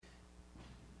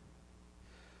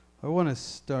I want to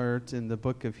start in the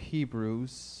book of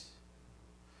Hebrews,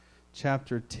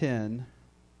 chapter 10,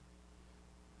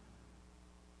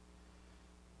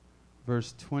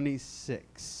 verse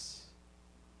 26.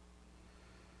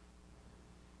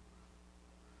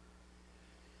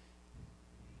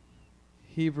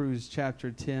 Hebrews chapter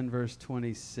 10, verse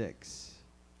 26.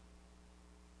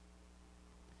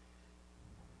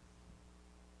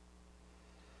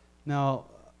 Now,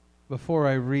 before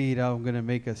I read, I'm going to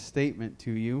make a statement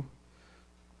to you.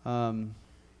 A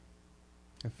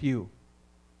few.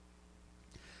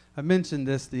 I mentioned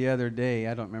this the other day.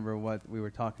 I don't remember what we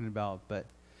were talking about, but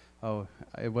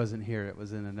it wasn't here. It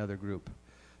was in another group.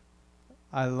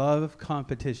 I love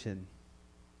competition.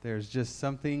 There's just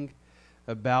something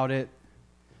about it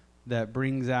that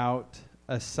brings out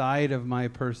a side of my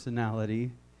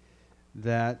personality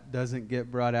that doesn't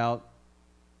get brought out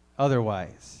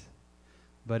otherwise.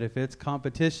 But if it's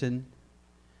competition,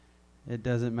 it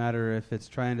doesn't matter if it's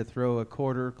trying to throw a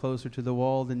quarter closer to the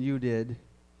wall than you did,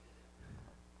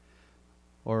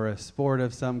 or a sport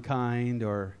of some kind,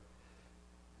 or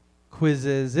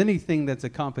quizzes, anything that's a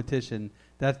competition,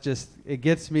 it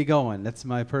gets me going. That's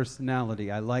my personality.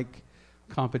 I like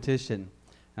competition.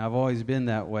 I've always been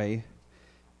that way.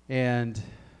 And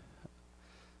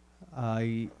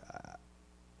that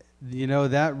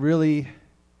really,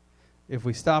 if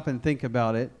we stop and think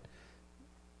about it,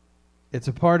 it's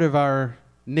a part of our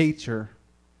nature.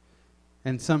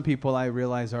 And some people, I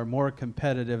realize, are more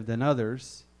competitive than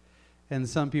others. And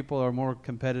some people are more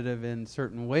competitive in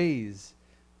certain ways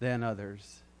than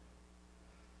others.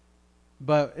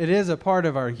 But it is a part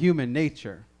of our human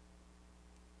nature.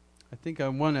 I think I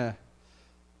want to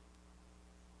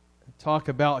talk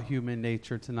about human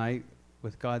nature tonight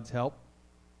with God's help.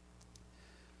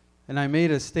 And I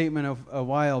made a statement a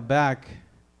while back.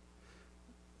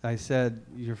 I said,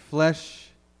 your flesh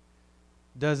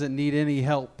doesn't need any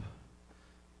help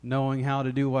knowing how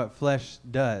to do what flesh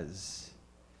does.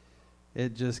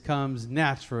 It just comes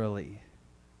naturally.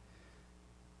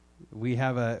 We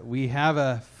have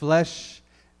a flesh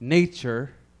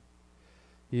nature.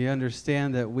 You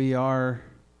understand that we are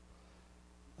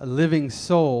a living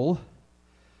soul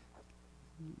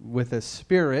with a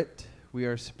spirit. We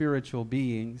are spiritual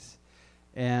beings.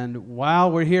 And while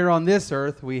we're here on this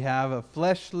earth, we have a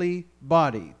fleshly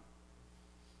body.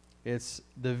 It's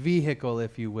the vehicle,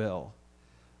 if you will,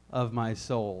 of my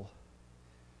soul.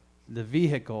 The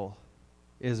vehicle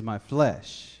is my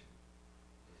flesh.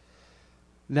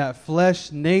 That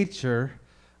flesh nature,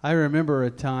 I remember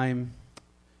a time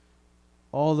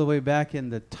all the way back in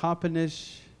the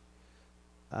Toppenish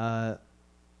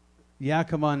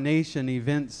Yakima Nation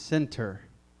Event Center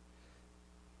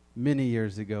many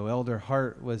years ago. Elder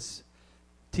Hart was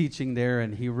teaching there,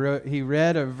 and he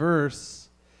read a verse,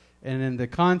 and in the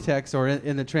context, or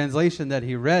in the translation that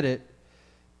he read it,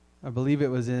 I believe it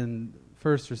was in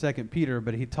 1st or 2nd Peter,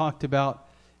 but he talked about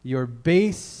your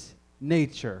base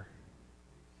nature.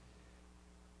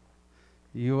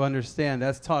 You understand,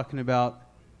 that's talking about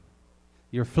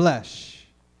your flesh,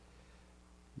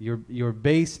 your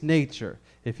base nature.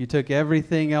 If you took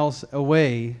everything else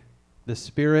away, the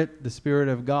Spirit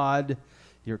of God,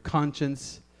 your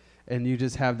conscience, and you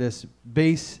just have this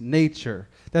base nature.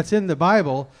 That's in the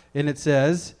Bible, and it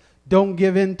says, don't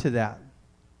give in to that.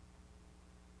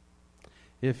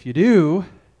 If you do,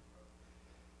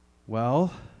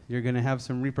 well, you're going to have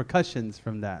some repercussions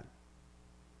from that.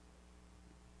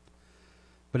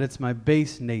 But it's my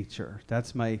base nature.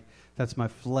 That's my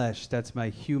flesh. That's my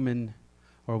human,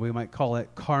 or we might call it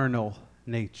carnal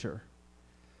nature.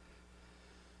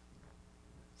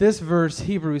 This verse,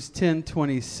 Hebrews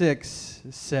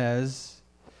 10:26, says,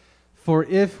 for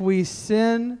if we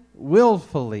sin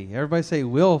willfully, everybody say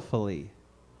willfully.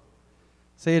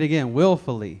 Say it again,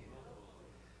 willfully.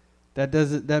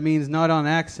 That means not on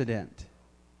accident.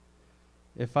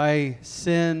 If I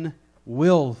sin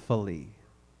willfully.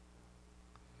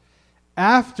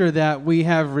 After that we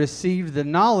have received the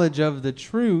knowledge of the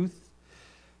truth,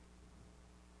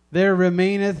 there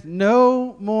remaineth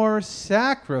no more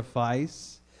sacrifice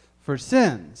for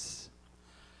sins.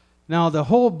 Now, the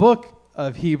whole book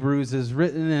of Hebrews is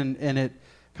written, and it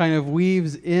kind of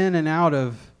weaves in and out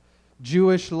of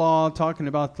Jewish law, talking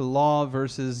about the law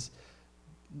versus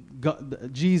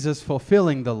Jesus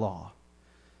fulfilling the law.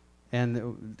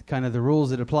 And kind of the rules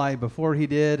that apply before he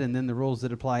did, and then the rules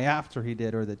that apply after he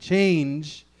did, or the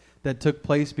change that took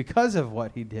place because of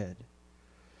what he did.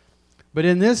 But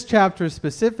in this chapter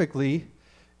specifically,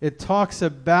 it talks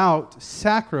about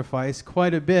sacrifice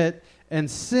quite a bit and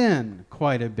sin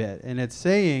quite a bit. And it's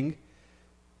saying,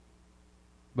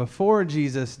 before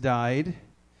Jesus died,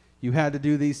 You had to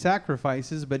do these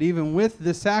sacrifices, but even with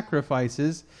the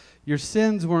sacrifices, your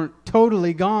sins weren't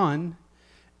totally gone.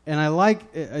 And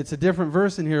it's a different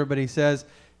verse in here, but he says,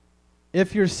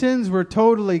 if your sins were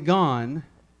totally gone,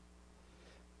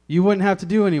 you wouldn't have to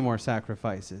do any more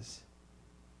sacrifices.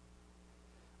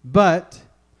 But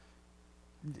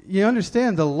you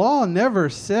understand, the law never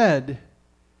said,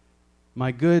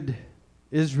 my good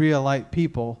Israelite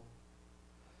people,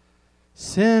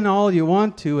 sin all you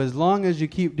want to as long as you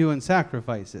keep doing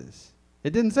sacrifices.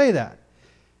 It didn't say that.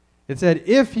 It said,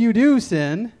 if you do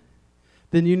sin,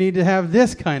 then you need to have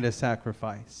this kind of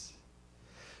sacrifice.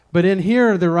 But in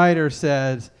here, the writer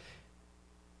says,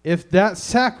 if that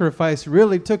sacrifice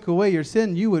really took away your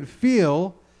sin, you would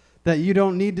feel that you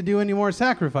don't need to do any more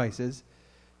sacrifices.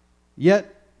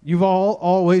 Yet, you've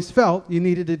always felt you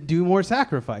needed to do more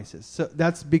sacrifices. So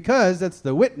that's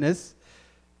the witness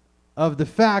of the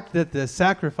fact that the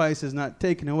sacrifice is not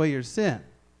taking away your sin.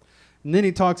 And then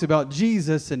he talks about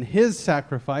Jesus and his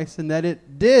sacrifice and that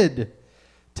it did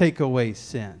take away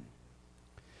sin.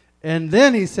 And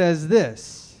then he says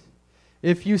this,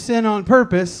 if you sin on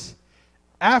purpose,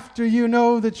 after you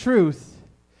know the truth,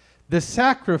 the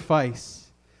sacrifice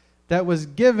that was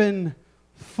given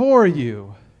for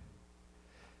you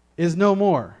is no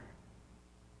more.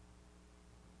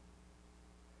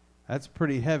 That's a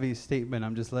pretty heavy statement.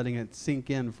 I'm just letting it sink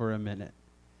in for a minute.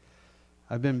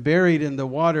 I've been buried in the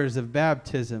waters of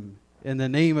baptism in the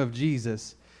name of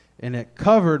Jesus, and it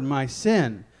covered my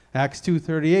sin. Acts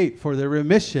 2:38, for the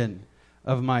remission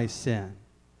of my sin.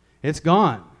 It's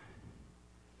gone.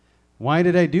 Why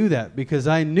did I do that? Because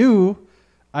I knew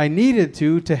I needed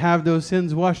to have those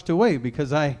sins washed away,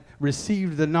 because I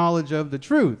received the knowledge of the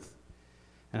truth.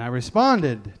 And I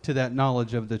responded to that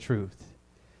knowledge of the truth.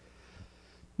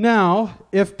 Now,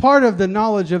 if part of the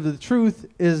knowledge of the truth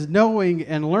is knowing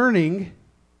and learning,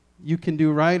 you can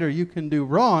do right or you can do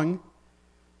wrong,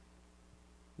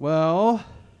 well,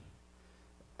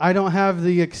 I don't have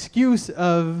the excuse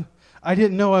of, I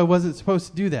didn't know I wasn't supposed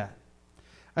to do that.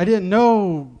 I didn't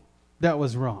know that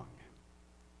was wrong.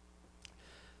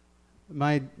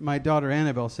 My daughter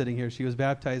Annabelle sitting here, she was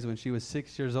baptized when she was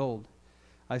 6 years old.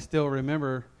 I still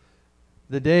remember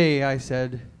the day I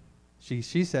said, she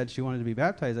said she wanted to be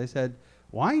baptized. I said,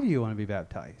 why do you want to be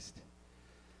baptized?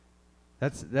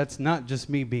 That's not just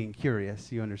me being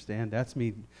curious, you understand? That's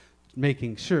me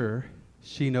making sure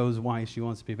she knows why she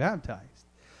wants to be baptized.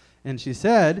 And she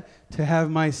said, to have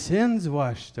my sins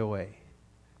washed away.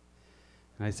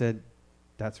 And I said,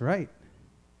 that's right.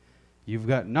 You've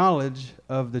got knowledge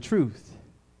of the truth.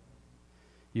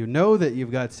 You know that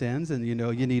you've got sins, and you know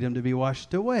you need them to be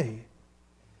washed away.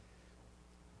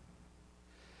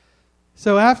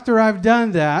 So after I've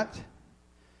done that,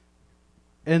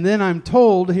 and then I'm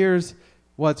told here's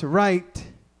what's right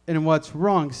and what's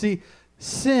wrong. See,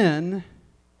 sin,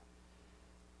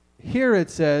 here it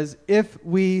says, if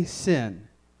we sin.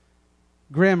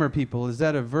 Grammar people, is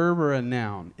that a verb or a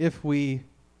noun? If we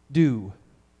do.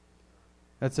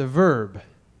 That's a verb.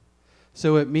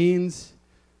 So it means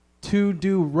to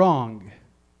do wrong.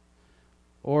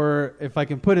 Or if I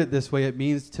can put it this way, it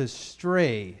means to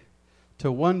stray,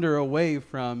 to wander away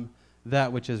from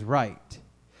that which is right.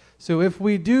 So if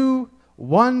we do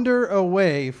wander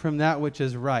away from that which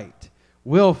is right,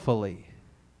 willfully,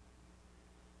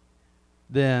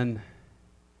 then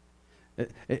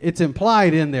it's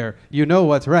implied in there, you know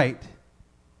what's right.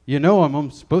 You know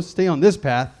I'm supposed to stay on this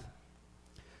path.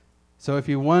 So if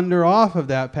you wander off of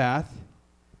that path,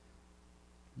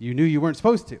 you knew you weren't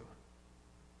supposed to.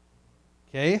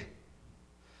 Okay?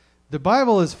 The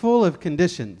Bible is full of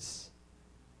conditions.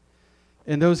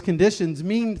 And those conditions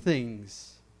mean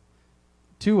things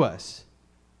to us.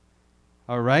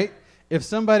 All right? If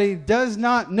somebody does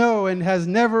not know and has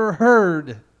never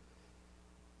heard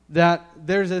that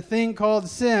there's a thing called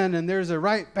sin and there's a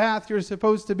right path you're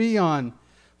supposed to be on,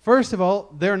 first of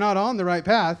all, they're not on the right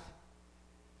path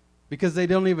because they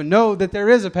don't even know that there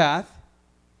is a path.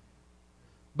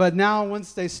 But now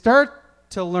once they start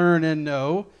to learn and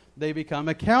know, they become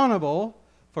accountable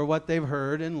for what they've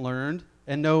heard and learned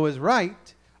and know is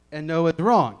right and know is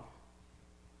wrong.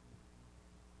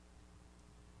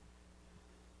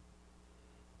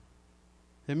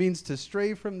 It means to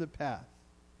stray from the path,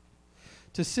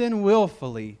 to sin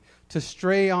willfully, to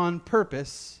stray on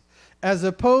purpose, as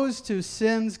opposed to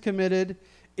sins committed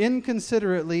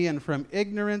inconsiderately and from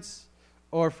ignorance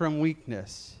or from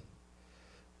weakness.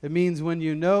 It means when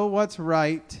you know what's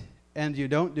right and you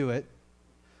don't do it,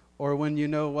 or when you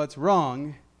know what's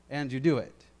wrong and you do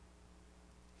it.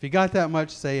 If you got that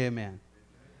much, say amen.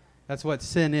 That's what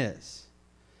sin is.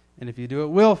 And if you do it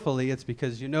willfully, it's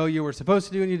because you know you were supposed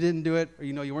to do it and you didn't do it, or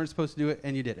you know you weren't supposed to do it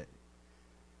and you did it.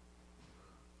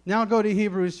 Now go to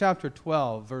Hebrews chapter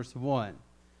 12, verse 1.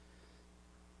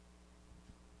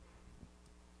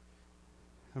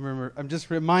 I'm just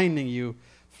reminding you,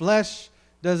 flesh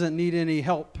doesn't need any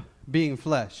help being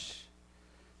flesh.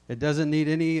 It doesn't need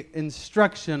any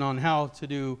instruction on how to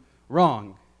do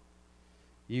wrong.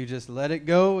 You just let it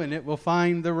go and it will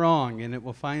find the wrong, and it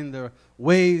will find the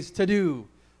ways to do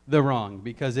the wrong,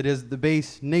 because it is the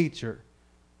base nature.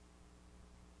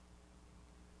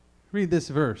 Read this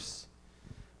verse.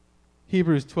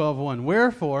 Hebrews 12:1.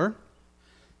 Wherefore,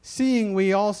 seeing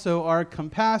we also are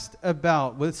compassed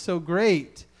about with so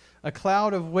great a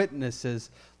cloud of witnesses,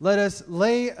 let us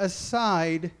lay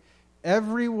aside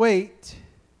every weight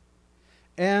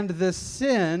and the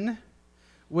sin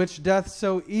which doth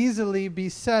so easily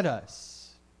beset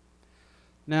us.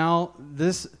 Now,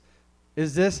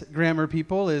 is this, grammar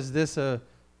people, is this a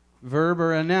verb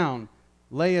or a noun?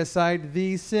 Lay aside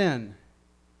the sin.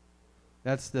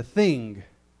 That's the thing.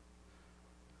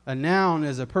 A noun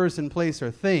is a person, place,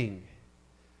 or thing.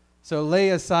 So lay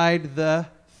aside the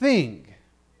thing.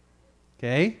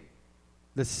 Okay?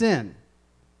 The sin.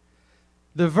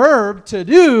 The verb to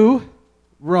do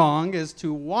wrong is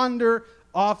to wander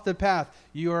off the path.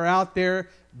 You are out there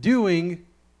doing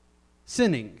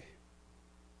sinning.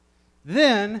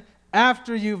 Then,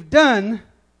 after you've done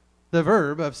the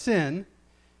verb of sin,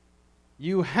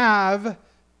 you have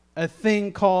a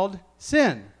thing called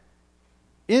sin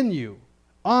in you,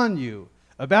 on you,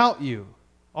 about you,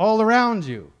 all around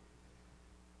you.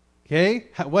 Okay?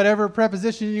 Whatever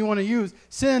preposition you want to use,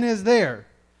 sin is there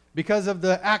because of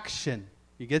the action.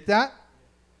 You get that?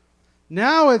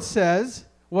 Now it says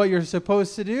what you're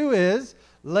supposed to do is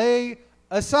lay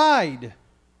aside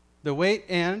the weight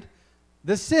and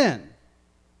the sin.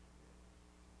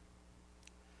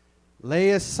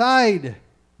 Lay aside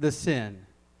the sin.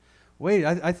 Wait,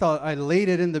 I thought I laid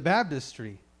it in the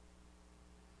baptistry.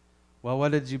 Well,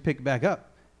 what did you pick back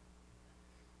up?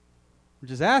 I'm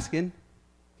just asking.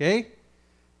 Okay?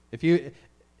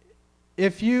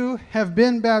 If you have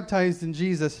been baptized in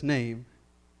Jesus' name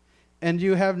and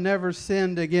you have never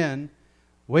sinned again,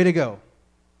 way to go.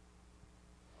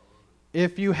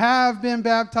 If you have been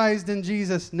baptized in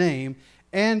Jesus' name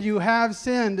and you have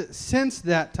sinned since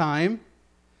that time,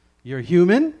 you're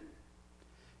human.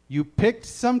 You picked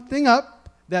something up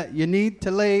that you need to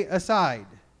lay aside.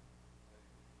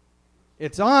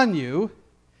 It's on you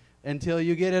until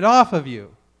you get it off of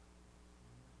you.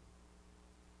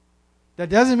 That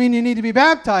doesn't mean you need to be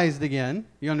baptized again.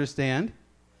 You understand?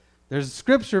 There's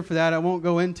scripture for that. I won't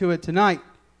go into it tonight.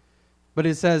 But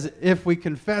it says, if we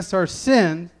confess our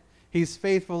sin, He's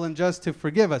faithful and just to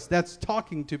forgive us. That's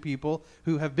talking to people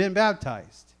who have been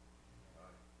baptized.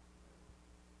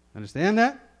 Understand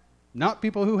that? Not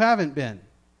people who haven't been.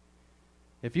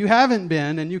 If you haven't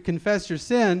been and you confess your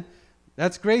sin,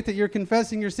 that's great that you're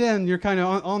confessing your sin. You're kind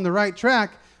of on the right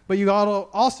track. But you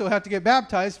also have to get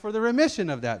baptized for the remission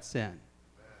of that sin.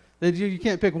 That you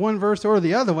can't pick one verse or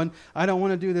the other one. I don't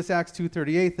want to do this Acts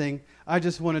 2:38 thing. I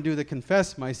just want to do the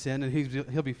confess my sin, and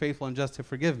He'll be faithful and just to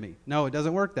forgive me. No, it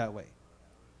doesn't work that way.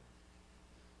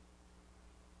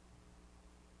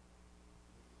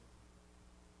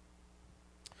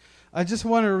 I just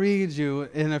want to read you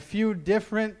in a few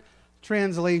different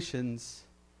translations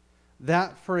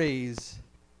that phrase,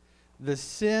 the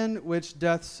sin which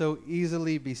doth so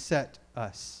easily beset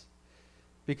us.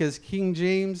 Because King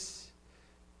James,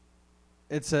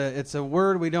 it's a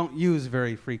word we don't use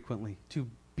very frequently, to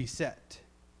beset.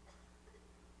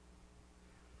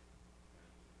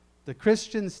 The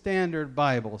Christian Standard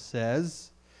Bible says,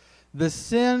 the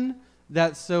sin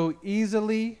that so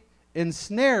easily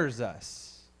ensnares us.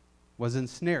 Was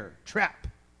ensnare, trap.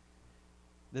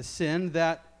 The sin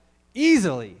that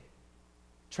easily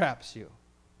traps you.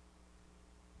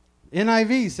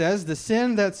 NIV says, the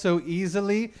sin that so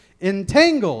easily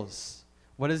entangles.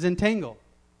 What is entangle?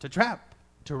 To trap,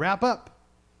 to wrap up.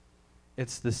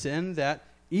 It's the sin that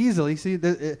easily, see,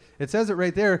 it says it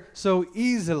right there, so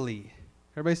easily.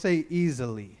 Everybody say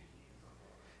easily.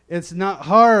 It's not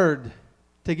hard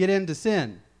to get into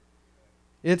sin.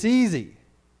 It's easy.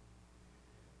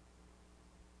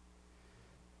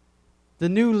 The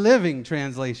New Living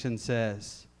Translation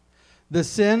says, the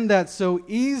sin that so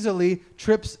easily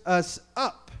trips us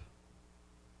up.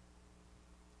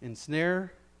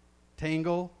 Ensnare,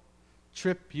 tangle,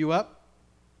 trip you up.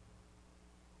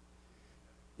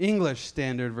 English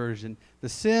Standard Version, the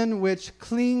sin which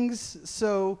clings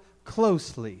so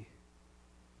closely.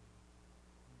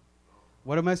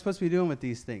 What am I supposed to be doing with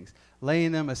these things?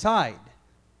 Laying them aside.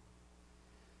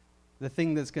 the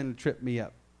thing that's going to trip me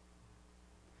up,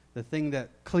 the thing that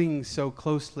clings so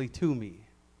closely to me.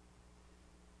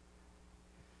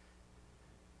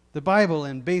 The Bible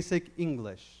in basic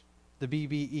English, the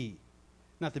BBE,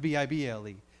 not the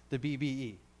BIBLE, the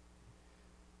BBE.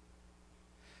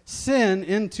 Sin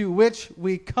into which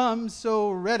we come so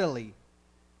readily.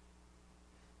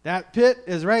 That pit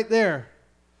is right there.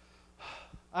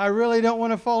 I really don't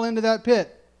want to fall into that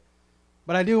pit,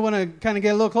 but I do want to kind of get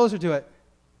a little closer to it.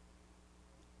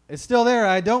 It's still there.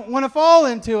 I don't want to fall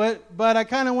into it, but I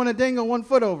kind of want to dangle 1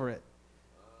 foot over it.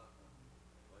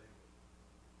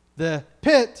 The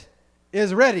pit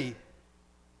is ready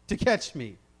to catch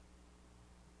me.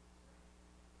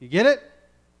 You get it?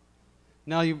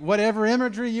 Now, whatever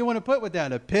imagery you want to put with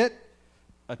that, a pit,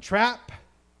 a trap,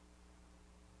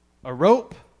 a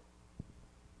rope,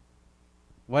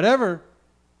 whatever,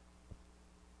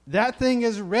 that thing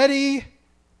is ready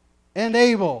and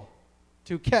able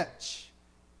to catch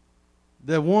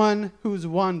the one who's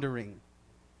wandering,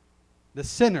 the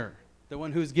sinner, the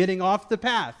one who's getting off the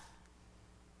path.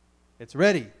 It's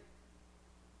ready.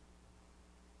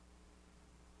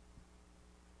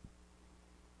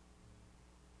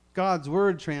 God's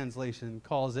Word translation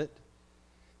calls it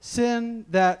sin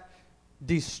that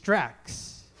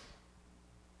distracts.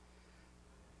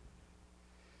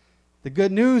 The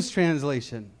Good News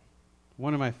translation,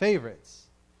 one of my favorites,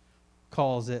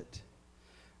 calls it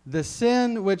the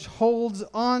sin which holds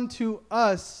on to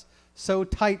us so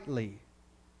tightly.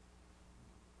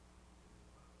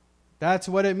 That's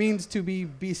what it means to be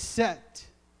beset.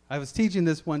 I was teaching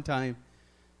this one time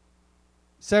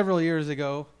several years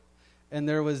ago, and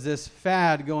there was this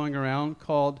fad going around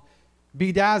called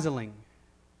bedazzling.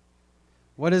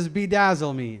 What does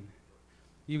bedazzle mean?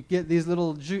 You get these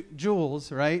little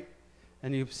jewels, right?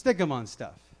 And you stick them on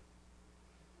stuff.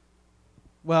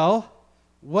 Well,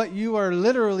 what you are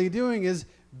literally doing is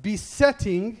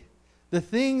besetting the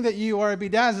thing that you are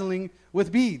bedazzling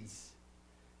with beads.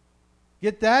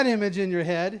 Get that image in your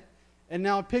head, and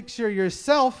now picture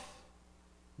yourself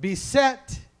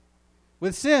beset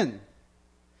with sin.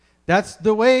 That's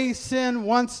the way sin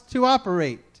wants to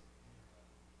operate.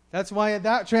 That's why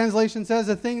that translation says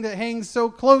a thing that hangs so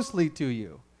closely to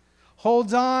you,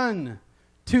 holds on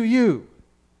to you.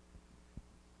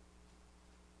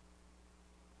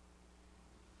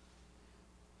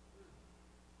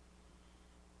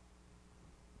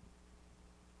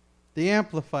 The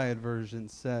Amplified Version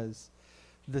says,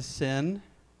 the sin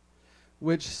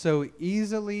which so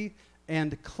easily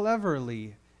and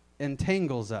cleverly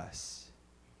entangles us.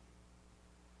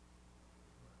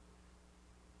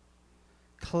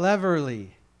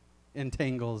 Cleverly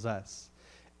entangles us.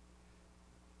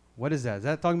 What is that? Is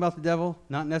that talking about the devil?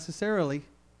 Not necessarily.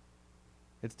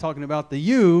 It's talking about the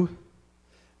you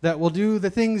that will do the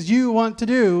things you want to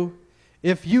do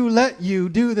if you let you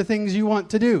do the things you want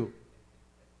to do.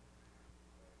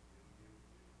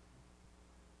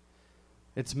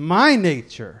 It's my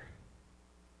nature.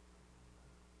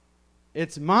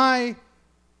 It's my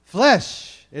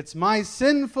flesh. It's my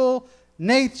sinful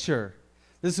nature.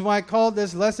 This is why I called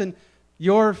this lesson,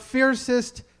 your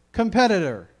fiercest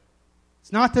competitor.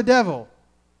 It's not the devil.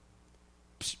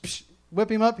 Psh, psh, whip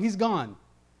him up, he's gone.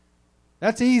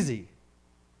 That's easy.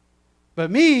 But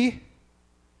me,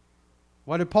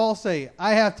 what did Paul say?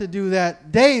 I have to do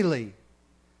that daily.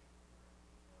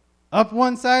 Up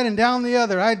one side and down the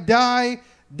other. I die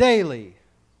daily.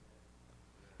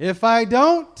 If I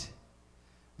don't,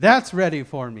 that's ready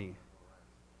for me.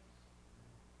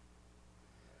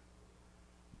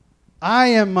 I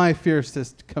am my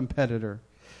fiercest competitor.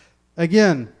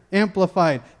 Again,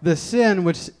 Amplified, the sin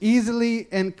which easily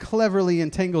and cleverly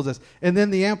entangles us. And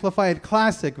then the Amplified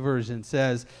Classic Version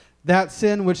says, that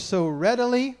sin which so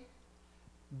readily,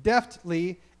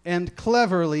 deftly, and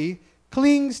cleverly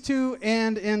clings to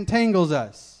and entangles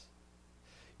us.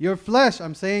 Your flesh,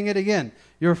 I'm saying it again,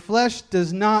 your flesh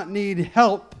does not need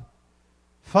help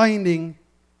finding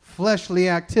fleshly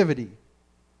activity.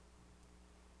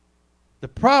 The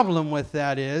problem with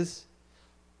that is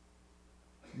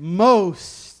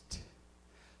most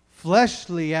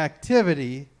fleshly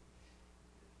activity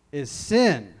is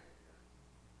sin.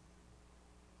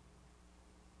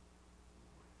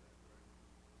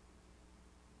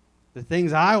 The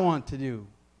things I want to do.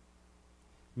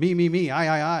 Me,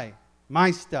 I.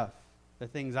 My stuff. The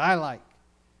things I like.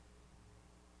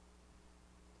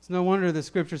 It's no wonder the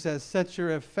scripture says, set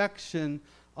your affection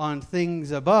on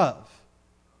things above.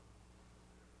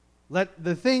 Let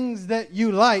the things that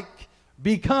you like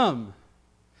become.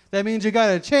 That means you got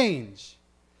to change.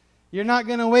 You're not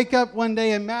going to wake up one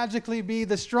day and magically be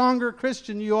the stronger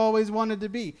Christian you always wanted to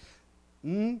be.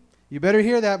 You better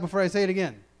hear that before I say it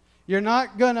again. You're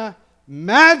not going to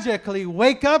magically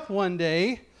wake up one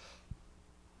day.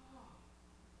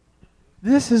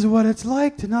 This is what it's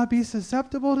like to not be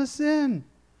susceptible to sin.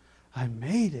 I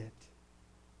made it.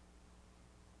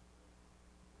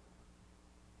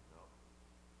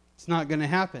 It's not going to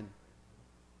happen.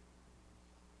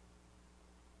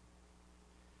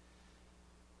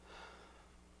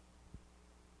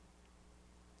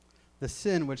 The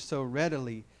sin which so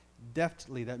readily,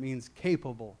 deftly, that means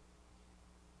capable,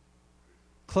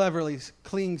 cleverly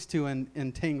clings to and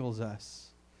entangles us.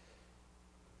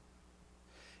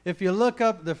 If you look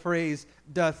up the phrase,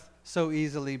 doth so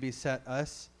easily beset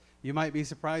us, you might be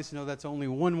surprised to know that's only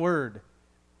one word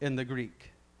in the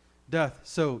Greek. Doth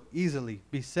so easily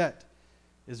beset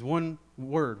is one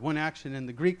word, one action in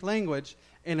the Greek language,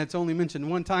 and it's only mentioned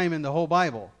one time in the whole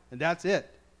Bible, and that's it.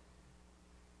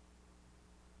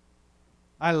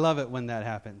 I love it when that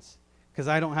happens, because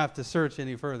I don't have to search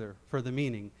any further for the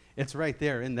meaning. It's right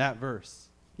there in that verse.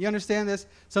 You understand this?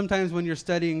 Sometimes when you're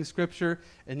studying Scripture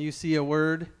and you see a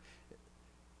word,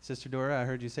 Sister Dora, I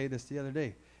heard you say this the other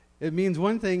day. It means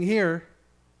one thing here,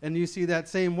 and you see that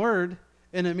same word,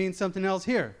 and it means something else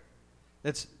here.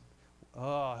 It's,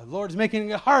 oh, the Lord's making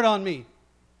it hard on me.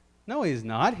 No, He's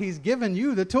not. He's given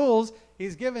you the tools.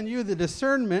 He's given you the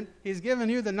discernment. He's given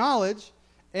you the knowledge.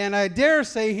 And I dare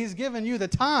say He's given you the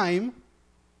time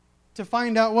to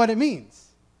find out what it means.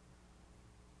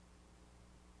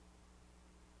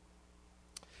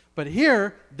 But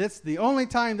here, that's the only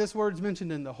time this word's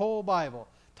mentioned in the whole Bible,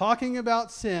 talking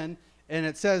about sin, and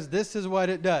it says this is what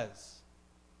it does.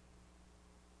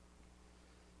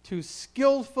 To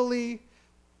skillfully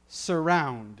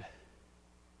surround.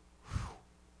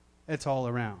 It's all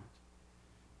around.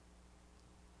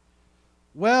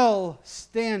 Well,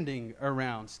 standing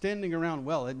around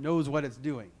well. It knows what it's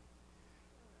doing.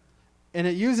 And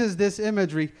it uses this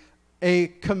imagery, a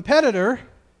competitor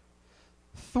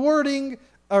thwarting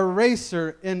a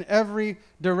racer in every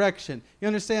direction. You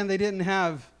understand they didn't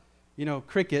have,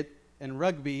 cricket and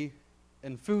rugby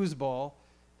and foosball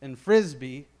and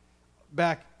frisbee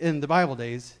back in the Bible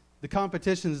days. The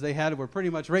competitions they had were pretty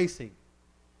much racing.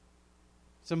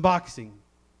 Some boxing.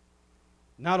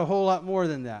 Not a whole lot more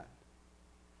than that.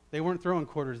 They weren't throwing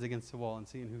quarters against the wall and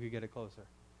seeing who could get it closer.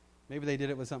 Maybe they did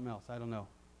it with something else. I don't know.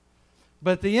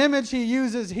 But the image he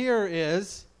uses here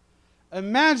is,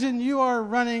 imagine you are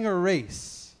running a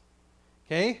race.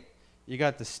 Okay? You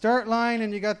got the start line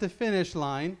and you got the finish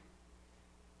line.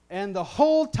 And the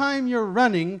whole time you're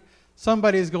running,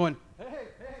 somebody's going, hey,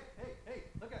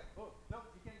 look at, oh, nope,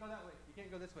 you can't go that way. You can't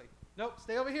go this way. Nope,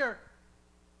 stay over here.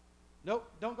 Nope,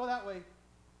 don't go that way.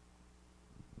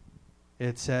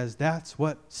 It says that's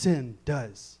what sin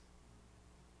does.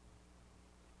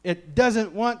 It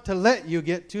doesn't want to let you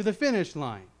get to the finish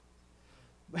line.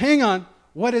 Hang on,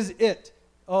 what is it?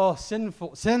 Oh,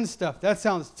 sin stuff. That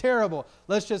sounds terrible.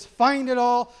 Let's just find it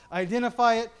all,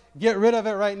 identify it, get rid of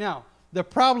it right now. The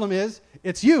problem is,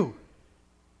 it's you.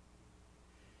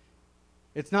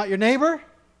 It's not your neighbor.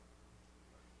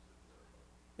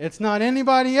 It's not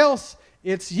anybody else.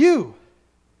 It's you.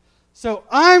 So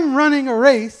I'm running a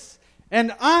race,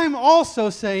 and I'm also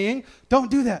saying, don't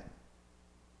do that.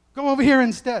 Go over here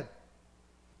instead.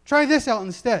 Try this out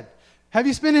instead. Have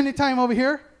you spent any time over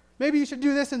here? Maybe you should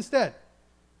do this instead.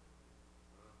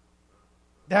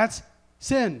 That's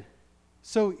sin,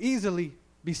 so easily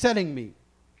besetting me.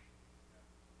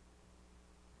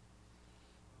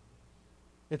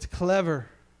 It's clever.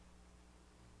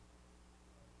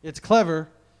 It's clever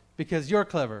because you're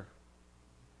clever.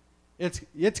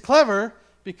 It's clever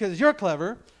because you're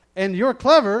clever, and you're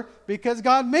clever because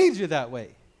God made you that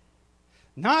way.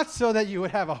 Not so that you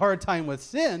would have a hard time with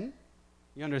sin,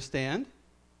 you understand?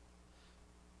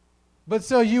 But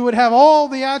so you would have all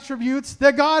the attributes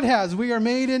that God has. We are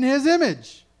made in His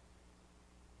image.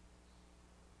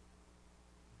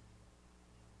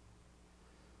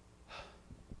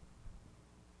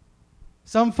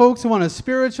 Some folks want a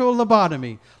spiritual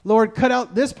lobotomy. Lord, cut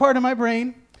out this part of my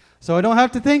brain so I don't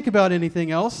have to think about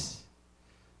anything else.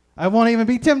 I won't even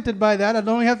be tempted by that. I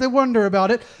don't have to wonder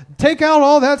about it. Take out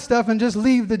all that stuff and just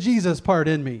leave the Jesus part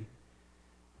in me.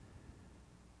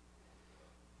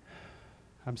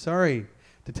 I'm sorry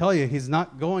to tell you, He's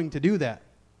not going to do that.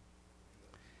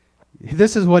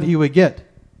 This is what He would get.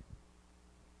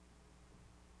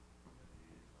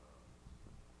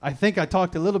 I think I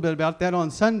talked a little bit about that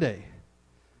on Sunday.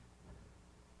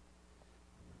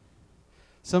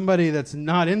 Somebody that's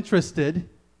not interested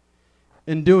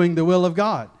in doing the will of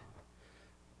God.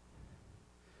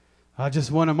 I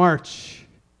just want to march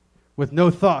with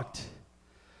no thought.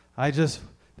 I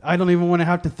don't even want to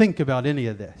have to think about any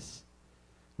of this.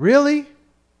 Really?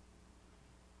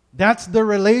 That's the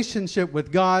relationship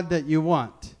with God that you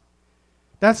want.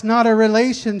 That's not a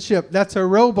relationship. That's a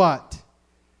robot.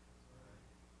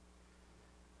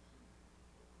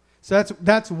 So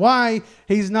that's why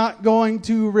he's not going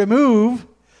to remove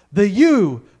the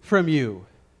you from you.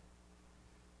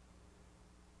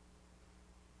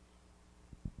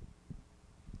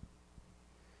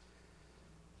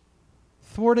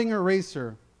 Thwarting a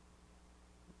racer,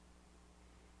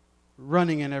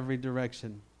 running in every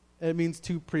direction. It means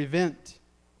to prevent,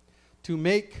 to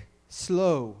make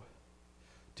slow,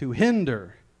 to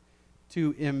hinder,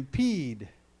 to impede,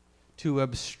 to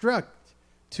obstruct,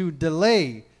 to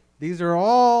delay. These are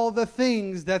all the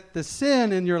things that the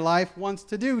sin in your life wants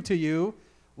to do to you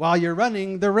while you're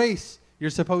running the race you're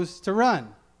supposed to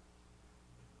run.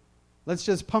 Let's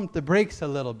just pump the brakes a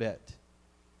little bit.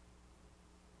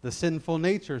 The sinful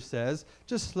nature says,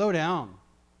 just slow down.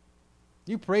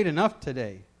 You prayed enough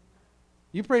today.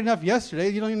 You prayed enough yesterday.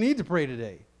 You don't even need to pray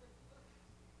today.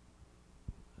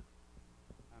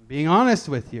 I'm being honest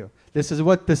with you. This is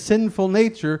what the sinful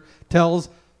nature tells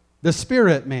the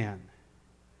spirit man.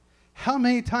 How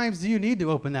many times do you need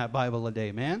to open that Bible a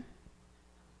day, man?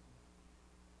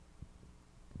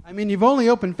 I mean, you've only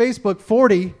opened Facebook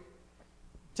 40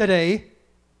 today.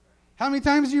 How many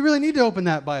times do you really need to open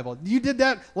that Bible? You did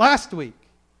that last week.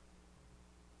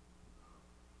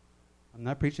 I'm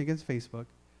not preaching against Facebook.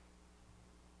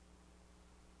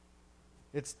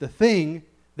 It's the thing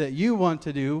that you want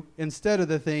to do instead of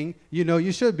the thing you know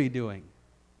you should be doing.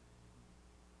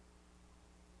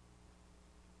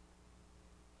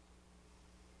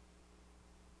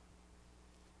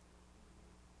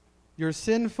 Your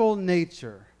sinful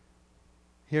nature,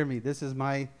 hear me, this is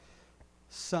my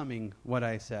summing what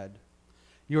I said.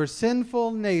 Your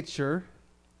sinful nature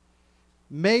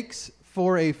makes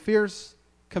for a fierce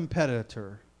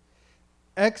competitor,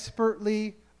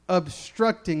 expertly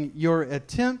obstructing your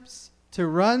attempts to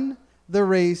run the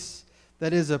race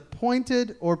that is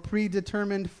appointed or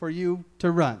predetermined for you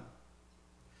to run.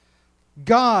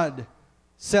 God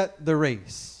set the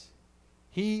race.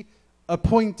 He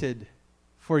appointed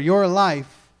for your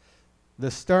life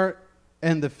the start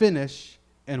and the finish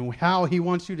and how he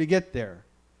wants you to get there.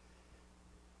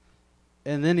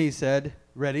 And then he said,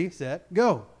 ready, set,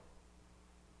 go.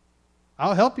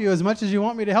 I'll help you as much as you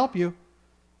want me to help you.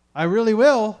 I really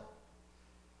will.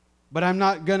 But I'm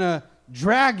not going to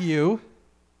drag you.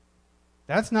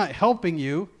 That's not helping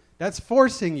you. That's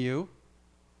forcing you.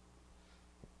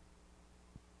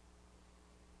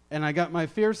 And I got my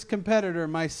fierce competitor,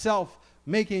 myself,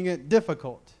 making it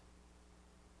difficult.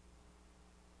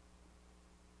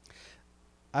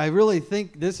 I really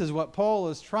think this is what Paul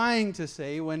is trying to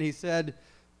say when he said,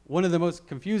 one of the most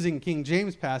confusing King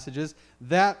James passages,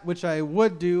 that which I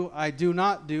would do, I do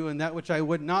not do, and that which I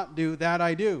would not do, that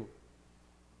I do.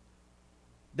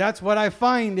 That's what I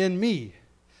find in me.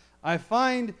 I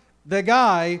find the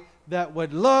guy that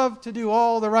would love to do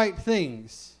all the right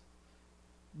things,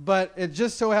 but it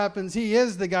just so happens he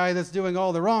is the guy that's doing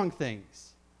all the wrong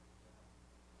things.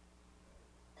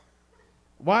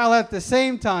 While at the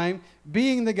same time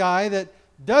being the guy that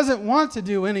doesn't want to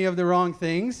do any of the wrong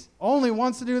things, only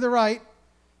wants to do the right,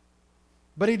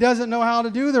 but he doesn't know how to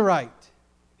do the right.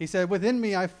 He said, within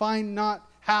me I find not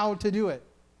how to do it.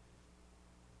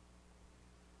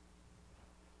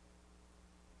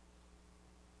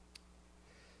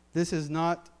 This is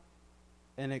not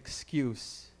an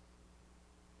excuse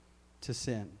to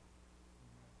sin.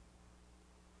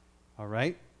 All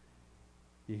right?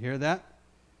 You hear that?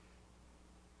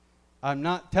 I'm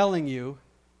not telling you,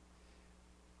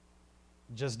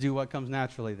 just do what comes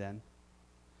naturally then.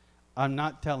 I'm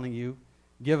not telling you,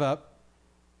 give up.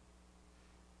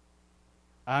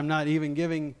 I'm not even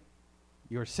giving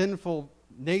your sinful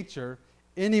nature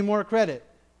any more credit.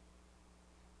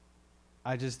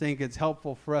 I just think it's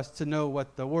helpful for us to know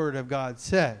what the Word of God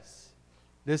says.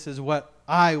 This is what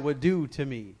I would do to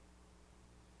me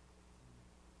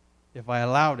if I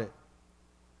allowed it.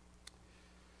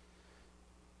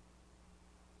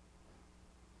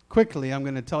 Quickly, I'm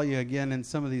going to tell you again in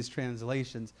some of these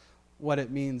translations what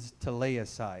it means to lay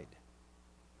aside.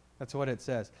 That's what it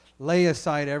says. Lay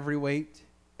aside every weight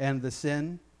and the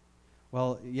sin.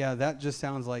 Well, yeah, that just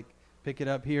sounds like pick it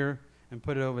up here and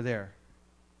put it over there.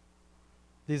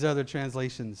 These other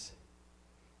translations.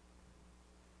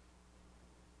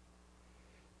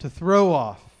 To throw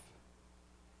off,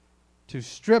 to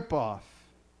strip off,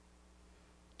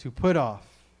 to put off,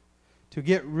 to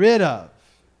get rid of,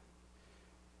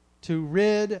 to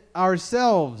rid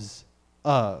ourselves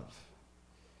of,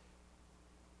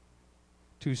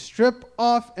 to strip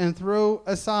off and throw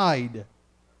aside.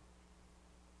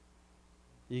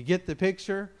 You get the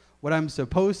picture? What I'm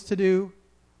supposed to do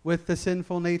with the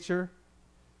sinful nature?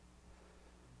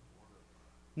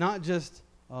 Not just,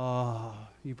 oh,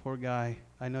 you poor guy.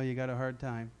 I know you got a hard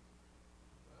time.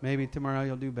 Maybe tomorrow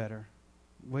you'll do better.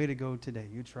 Way to go today.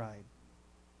 You tried.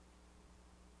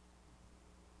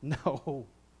 No.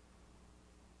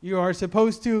 You are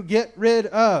supposed to get rid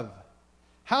of.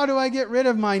 How do I get rid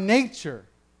of my nature?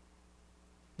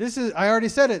 I already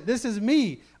said it. This is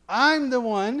me. I'm the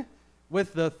one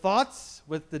with the thoughts,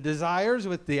 with the desires,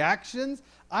 with the actions.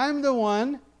 I'm the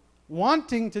one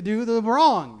wanting to do the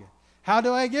wrong. How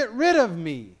do I get rid of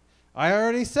me? I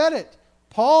already said it.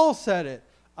 Paul said it.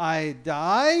 I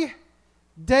die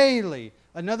daily.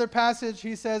 Another passage,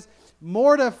 he says,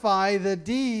 mortify the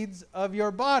deeds of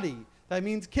your body. That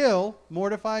means kill.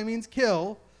 Mortify means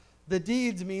kill. The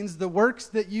deeds means the works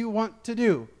that you want to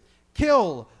do.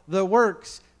 Kill the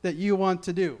works that you want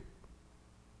to do.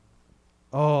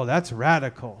 Oh, that's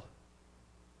radical.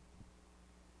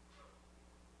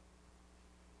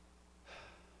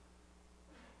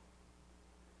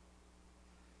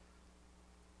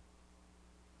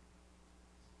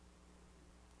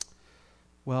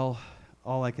 Well,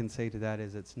 all I can say to that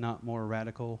is it's not more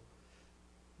radical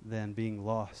than being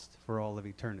lost for all of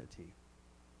eternity.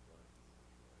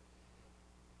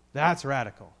 That's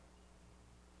radical.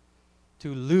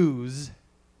 To lose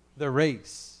the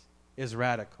race is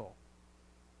radical.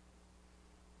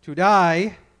 To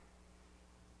die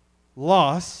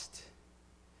lost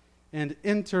and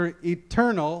enter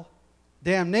eternal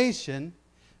damnation.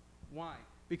 Why?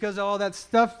 Because of all that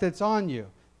stuff that's on you.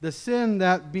 The sin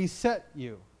that beset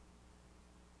you.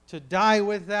 To die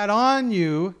with that on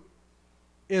you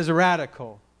is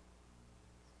radical.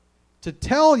 To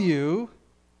tell you,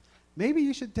 maybe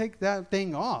you should take that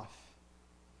thing off.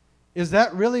 Is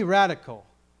that really radical?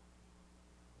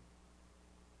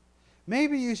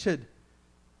 Maybe you should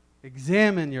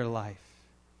examine your life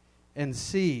and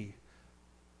see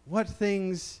what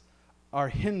things are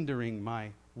hindering my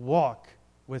walk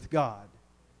with God.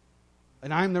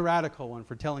 And I'm the radical one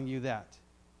for telling you that.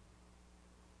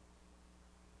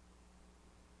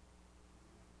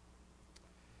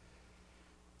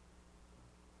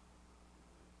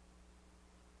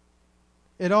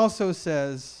 It also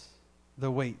says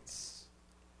the weights.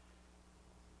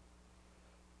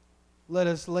 Let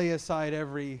us lay aside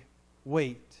every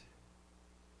weight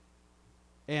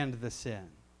and the sin,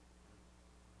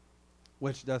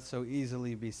 which doth so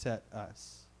easily beset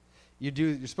us.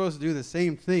 You're supposed to do the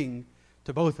same thing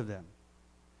to both of them.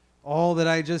 All that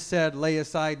I just said, lay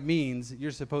aside, means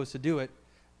you're supposed to do it.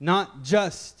 Not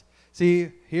just,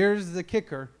 see, here's the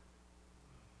kicker.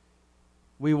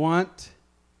 We want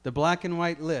the black and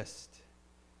white list.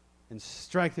 And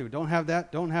strike through. Don't have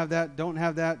that, don't have that, don't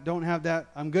have that, don't have that.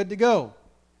 I'm good to go.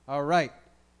 All right.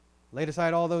 Laid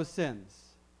aside all those sins.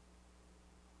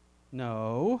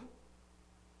 No.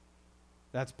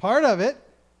 That's part of it.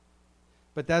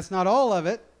 But that's not all of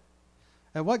it.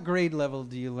 At what grade level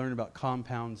do you learn about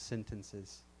compound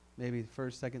sentences? Maybe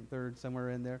first, second, third,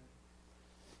 somewhere in there.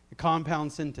 A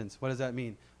compound sentence, what does that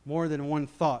mean? More than one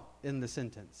thought in the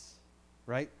sentence,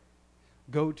 right?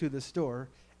 Go to the store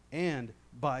and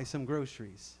buy some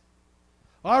groceries.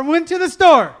 I went to the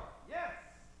store. Yes.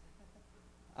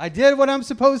 I did what I'm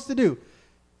supposed to do.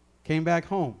 Came back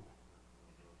home.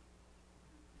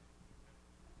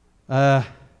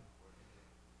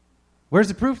 Where's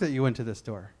the proof that you went to the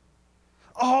store?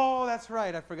 Oh, that's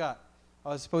right. I forgot. I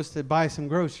was supposed to buy some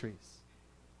groceries.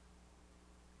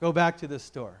 Go back to the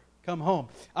store. Come home.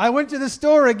 I went to the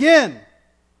store again.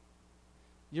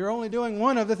 You're only doing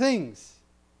one of the things,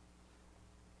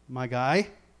 my guy.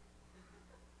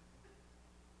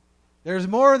 There's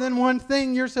more than one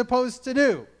thing you're supposed to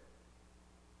do.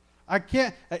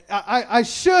 I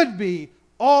should be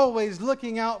always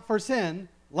looking out for sin,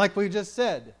 like we just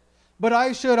said. But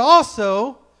I should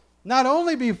also not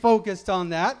only be focused on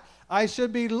that, I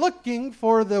should be looking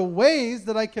for the ways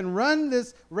that I can run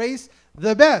this race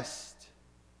the best,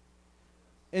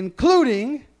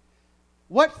 including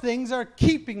what things are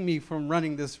keeping me from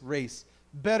running this race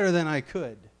better than I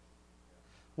could.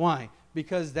 Why?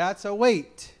 Because that's a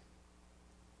weight.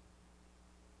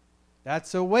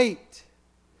 That's a weight.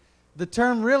 The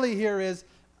term really here is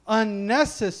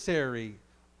unnecessary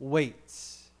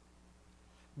weights.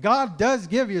 God does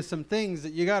give you some things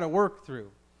that you got to work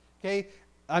through. Okay?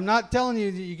 I'm not telling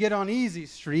you that you get on easy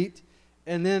street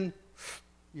and then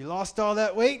you lost all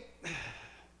that weight,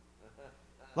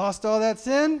 lost all that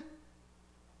sin.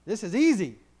 This is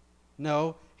easy.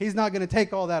 No, He's not going to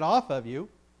take all that off of you.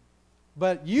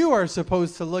 But you are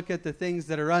supposed to look at the things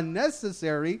that are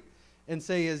unnecessary and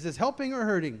say, is this helping or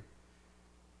hurting?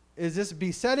 Is this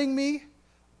besetting me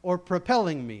or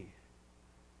propelling me?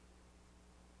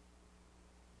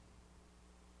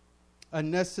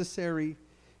 Unnecessary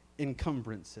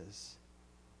encumbrances.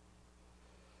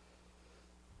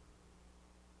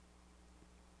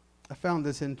 I found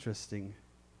this interesting,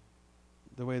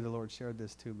 the way the Lord shared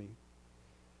this to me.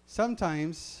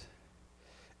 Sometimes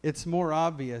it's more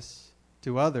obvious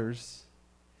to others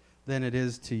than it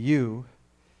is to you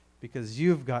because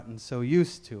you've gotten so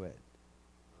used to it.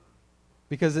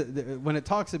 Because when it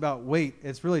talks about weight,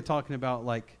 it's really talking about,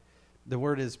 like, the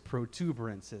word is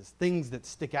protuberances, things that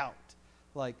stick out.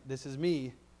 Like, this is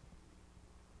me.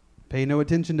 Pay no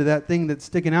attention to that thing that's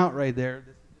sticking out right there.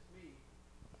 This is just me.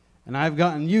 And I've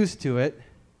gotten used to it.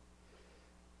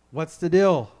 What's the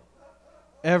deal?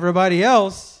 Everybody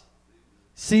else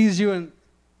sees you and,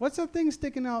 what's that thing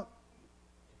sticking out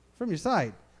from your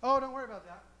side? Oh, don't worry about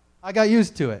that. I got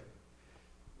used to it.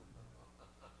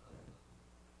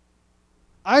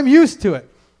 I'm used to it.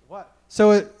 What?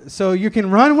 So you can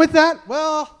run with that?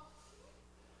 Well,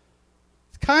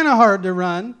 it's kind of hard to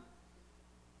run.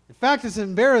 In fact, it's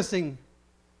embarrassing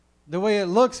the way it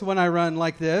looks when I run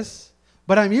like this,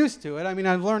 but I'm used to it. I mean,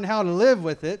 I've learned how to live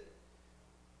with it.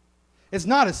 It's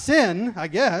not a sin, I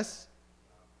guess.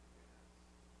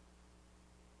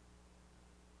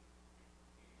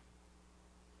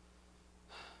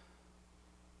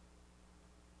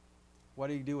 What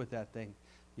do you do with that thing?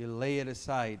 You lay it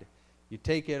aside. You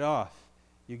take it off.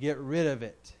 You get rid of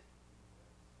it.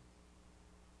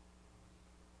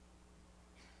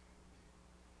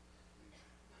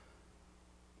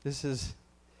 This is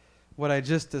what I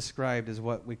just described as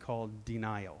what we call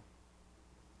denial.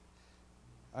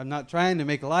 I'm not trying to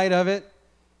make light of it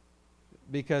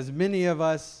because many of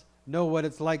us know what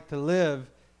it's like to live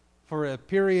for a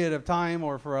period of time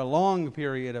or for a long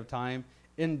period of time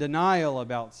in denial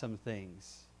about some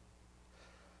things.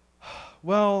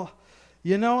 Well,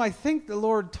 I think the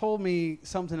Lord told me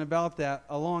something about that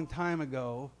a long time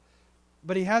ago,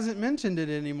 but He hasn't mentioned it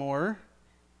anymore.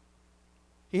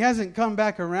 He hasn't come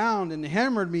back around and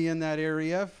hammered me in that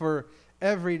area for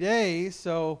every day,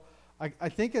 so I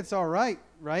think it's all right,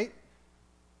 right?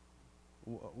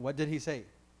 What did He say?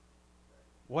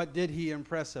 What did He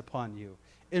impress upon you?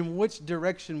 In which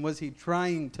direction was He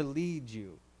trying to lead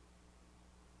you?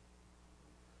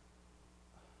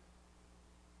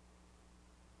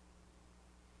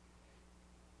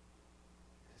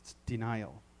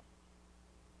 Denial.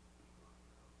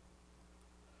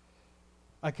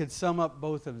 I could sum up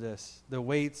both of this, the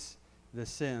weights, the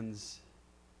sins,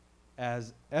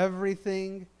 as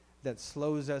everything that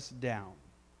slows us down.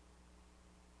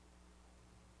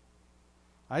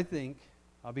 I think,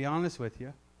 I'll be honest with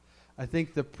you, I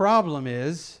think the problem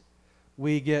is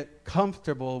we get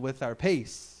comfortable with our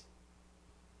pace.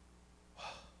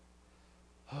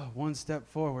 One step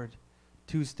forward,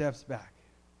 2 steps back.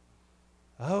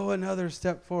 Oh, another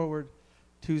step forward,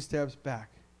 2 steps back.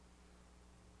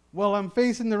 Well, I'm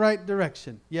facing the right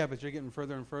direction. Yeah, but you're getting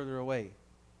further and further away.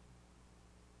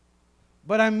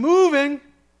 But I'm moving.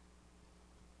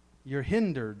 You're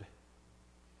hindered.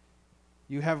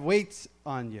 You have weights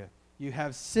on you. You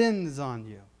have sins on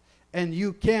you. And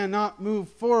you cannot move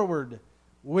forward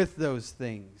with those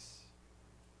things.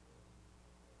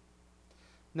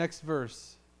 Next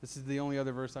verse. This is the only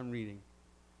other verse I'm reading.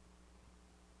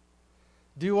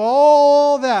 Do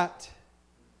all that,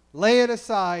 lay it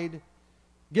aside,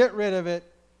 get rid of it,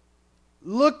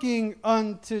 looking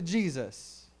unto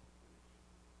Jesus.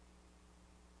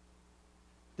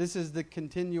 This is the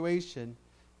continuation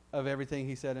of everything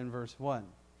He said in verse 1.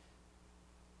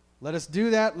 Let us do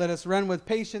that. Let us run with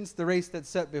patience the race that's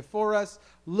set before us,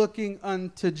 looking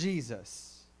unto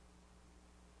Jesus.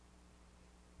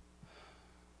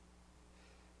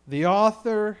 The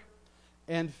author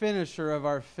and finisher of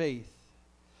our faith,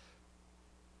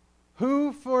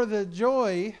 who for the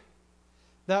joy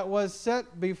that was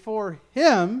set before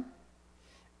Him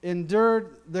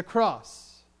endured the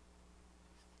cross.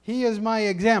 He is my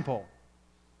example.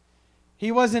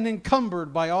 He wasn't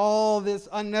encumbered by all this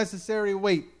unnecessary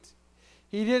weight.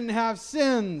 He didn't have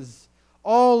sins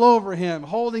all over Him,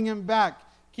 holding Him back,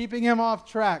 keeping Him off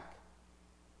track.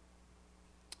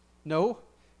 No,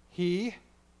 He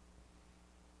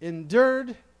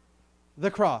endured the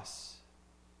cross.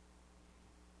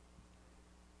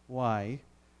 Why?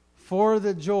 For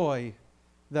the joy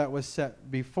that was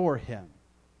set before Him.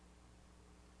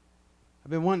 I've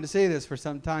been wanting to say this for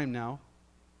some time now,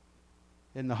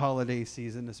 in the holiday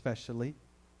season especially.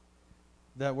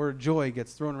 That word joy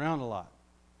gets thrown around a lot.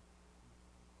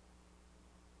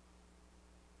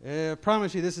 I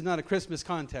promise you this is not a Christmas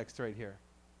context right here.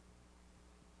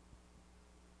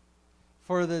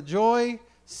 For the joy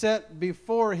set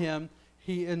before him,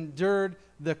 he endured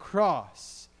the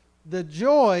cross. The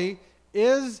joy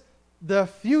is the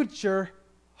future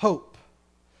hope,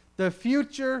 the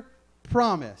future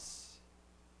promise.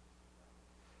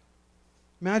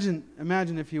 Imagine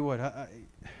if you would.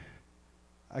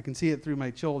 I can see it through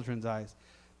my children's eyes.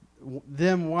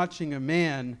 Them watching a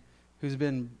man who's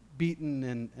been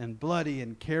beaten and bloody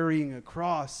and carrying a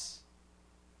cross,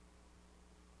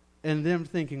 and them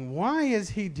thinking, why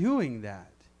is he doing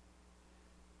that?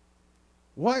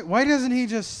 Why doesn't he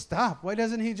just stop? Why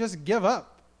doesn't he just give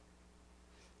up?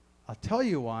 I'll tell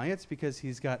you why. It's because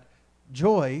he's got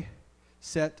joy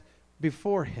set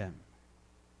before him.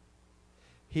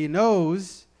 He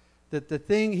knows that the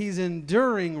thing he's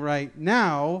enduring right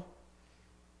now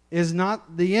is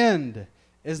not the end,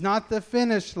 is not the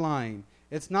finish line.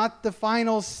 It's not the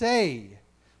final say.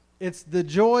 It's the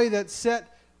joy that's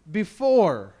set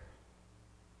before.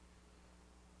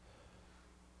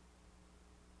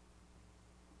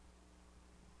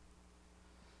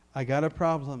 I got a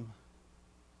problem.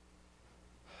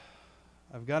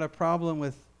 I've got a problem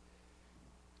with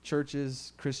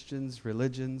churches, Christians,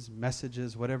 religions,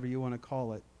 messages, whatever you want to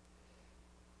call it,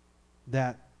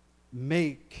 that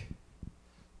make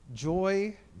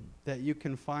joy that you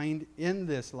can find in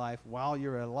this life while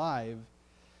you're alive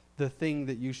the thing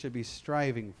that you should be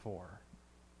striving for.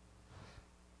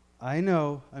 I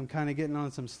know I'm kind of getting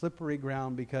on some slippery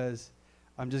ground because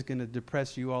I'm just going to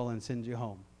depress you all and send you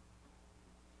home.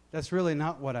 That's really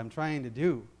not what I'm trying to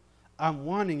do. I'm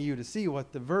wanting you to see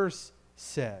what the verse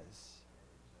says.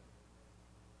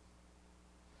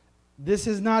 This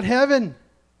is not heaven.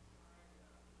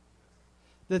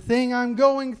 The thing I'm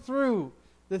going through,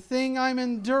 the thing I'm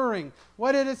enduring.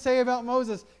 What did it say about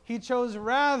Moses? He chose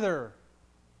rather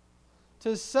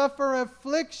to suffer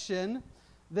affliction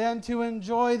than to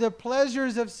enjoy the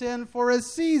pleasures of sin for a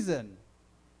season.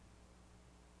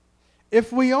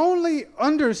 If we only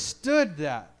understood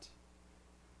that,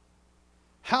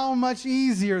 how much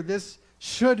easier this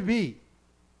should be.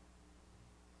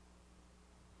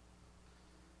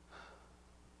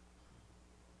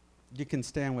 You can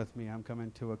stand with me. I'm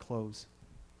coming to a close.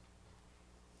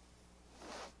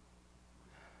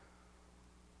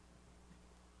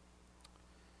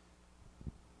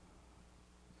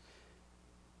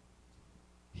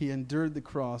 He endured the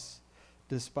cross,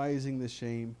 despising the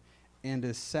shame, and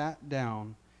is sat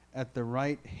down at the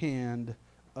right hand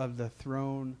of the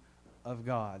throne of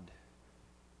God.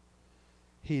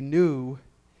 He knew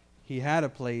he had a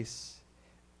place,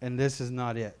 and this is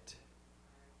not it.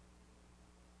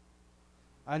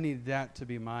 I need that to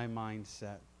be my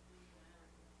mindset.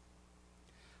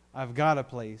 I've got a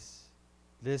place.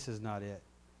 This is not it.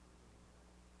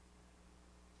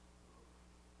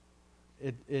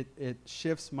 It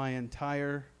shifts my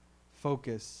entire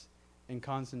focus and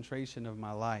concentration of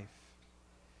my life.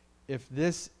 If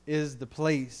this is the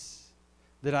place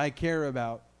that I care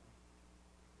about,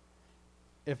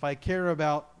 if I care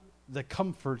about the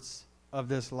comforts of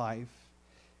this life,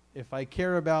 if I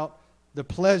care about the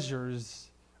pleasures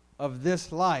of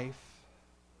this life,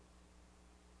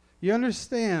 you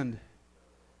understand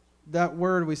that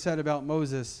word we said about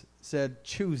Moses said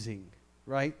choosing,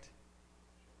 right?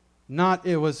 Not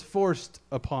it was forced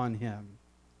upon him.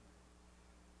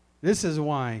 This is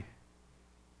why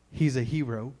he's a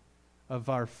hero of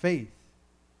our faith.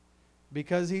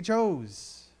 Because he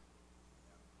chose.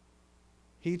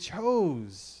 He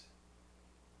chose.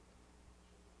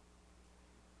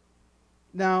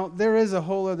 Now, there is a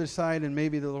whole other side, and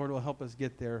maybe the Lord will help us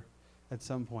get there at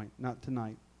some point, not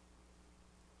tonight,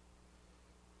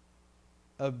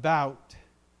 about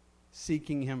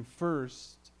seeking him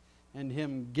first and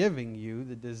him giving you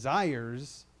the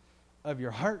desires of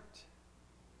your heart.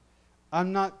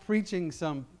 I'm not preaching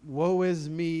some woe is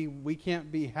me, we can't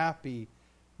be happy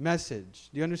message.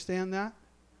 Do you understand that?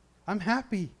 I'm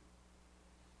happy.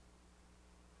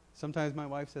 Sometimes my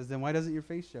wife says, then why doesn't your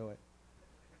face show it?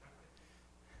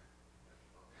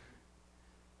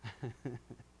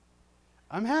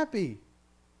 I'm happy.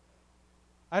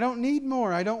 I don't need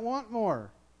more. I don't want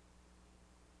more.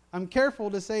 I'm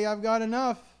careful to say I've got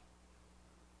enough.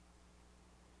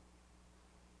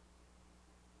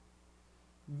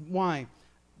 Why?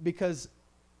 Because,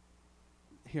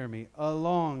 hear me, a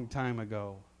long time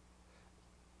ago,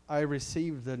 I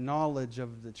received the knowledge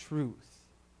of the truth.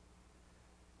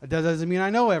 That doesn't mean I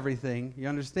know everything, you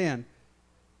understand?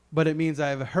 But it means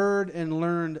I've heard and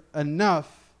learned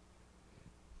enough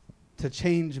to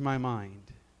change my mind.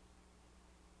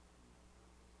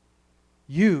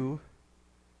 You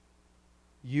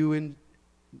and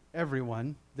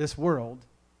everyone, this world,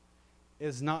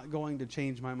 is not going to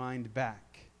change my mind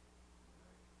back.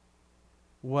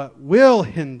 What will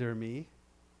hinder me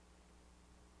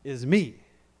is me.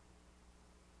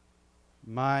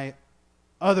 My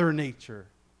other nature,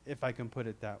 if I can put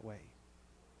it that way.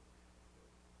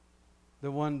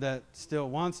 The one that still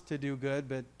wants to do good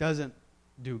but doesn't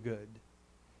do good.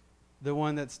 The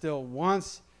one that still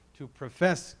wants to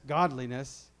profess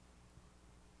godliness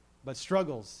but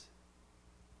struggles.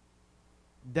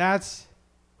 That's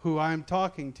who I'm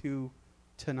talking to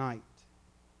tonight.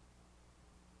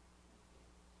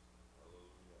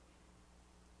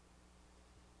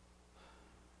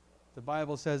 The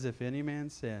Bible says if any man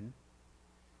sin,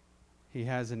 he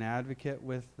has an advocate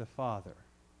with the Father.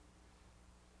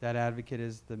 That advocate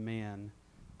is the man,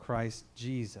 Christ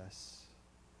Jesus.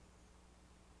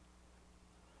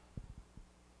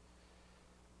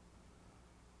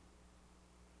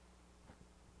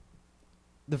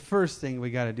 The first thing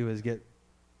we got to do is get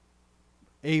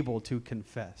able to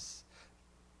confess.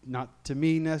 Not to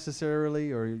me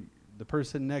necessarily or the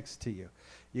person next to you.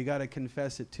 You got to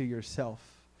confess it to yourself.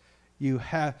 You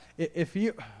have, if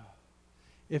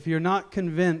you're not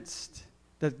convinced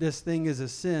that this thing is a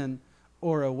sin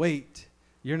or a weight,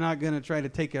 you're not going to try to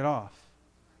take it off.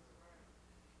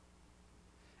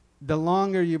 The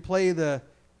longer you play the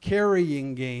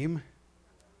carrying game,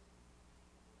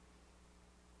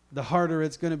 the harder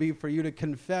it's going to be for you to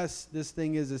confess this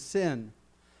thing is a sin.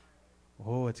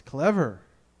 Oh, it's clever.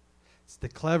 It's the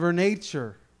clever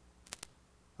nature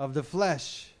of the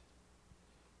flesh.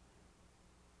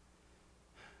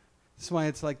 That's why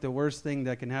it's like the worst thing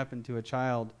that can happen to a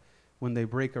child when they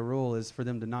break a rule is for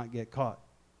them to not get caught.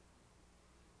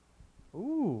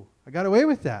 Ooh, I got away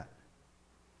with that.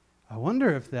 I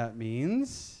wonder if that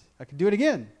means I could do it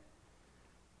again.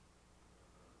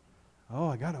 Oh,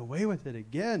 I got away with it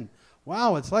again.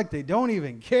 Wow, it's like they don't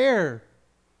even care.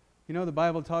 You know, the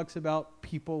Bible talks about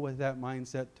people with that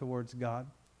mindset towards God.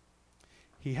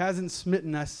 He hasn't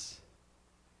smitten us.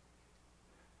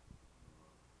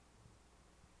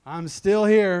 I'm still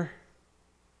here.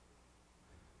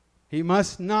 He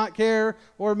must not care,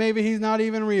 or maybe he's not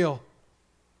even real.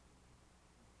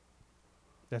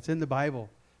 That's in the Bible.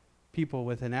 People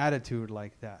with an attitude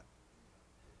like that.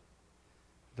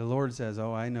 The Lord says,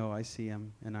 oh, I know, I see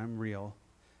him, and I'm real,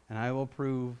 and I will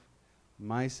prove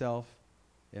myself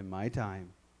in my time.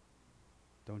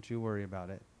 Don't you worry about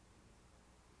it.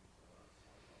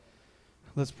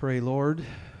 Let's pray. Lord,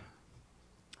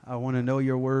 I want to know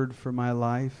your word for my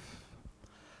life.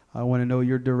 I want to know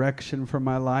your direction for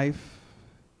my life.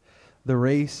 The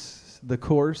race, the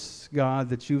course, God,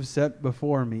 that you've set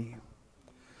before me.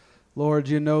 Lord,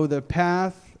 you know the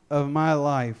path of my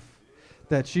life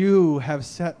that you have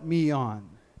set me on.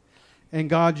 And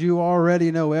God, you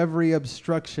already know every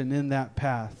obstruction in that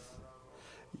path.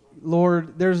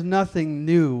 Lord, there's nothing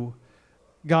new,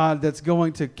 God, that's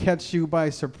going to catch you by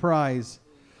surprise.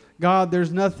 God,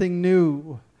 there's nothing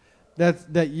new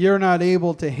that you're not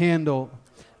able to handle,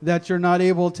 that you're not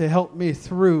able to help me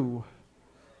through.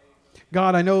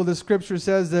 God, I know the scripture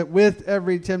says that with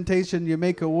every temptation you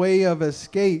make a way of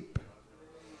escape.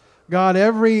 God,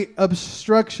 every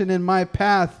obstruction in my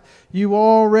path, you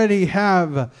already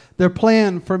have the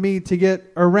plan for me to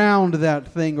get around that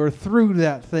thing or through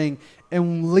that thing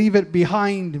and leave it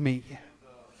behind me.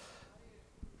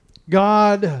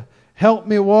 God, help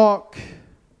me walk.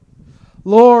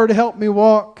 Lord, help me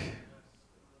walk.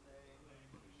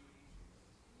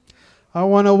 I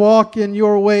want to walk in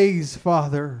your ways,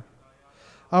 Father.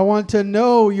 I want to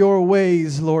know your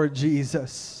ways, Lord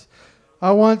Jesus.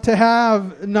 I want to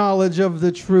have knowledge of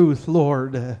the truth,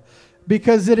 Lord,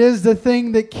 because it is the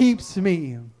thing that keeps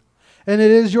me, and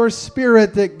it is your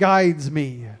Spirit that guides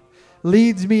me,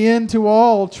 leads me into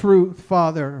all truth,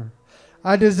 Father.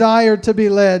 I desire to be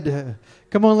led.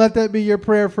 Come on, let that be your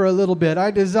prayer for a little bit.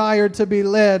 I desire to be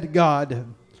led, God.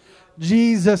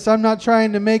 Jesus, I'm not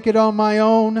trying to make it on my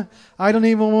own. I don't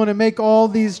even want to make all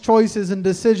these choices and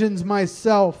decisions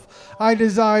myself. I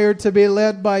desire to be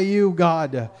led by you,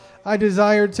 God. I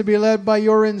desire to be led by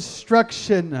your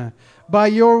instruction, by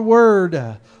your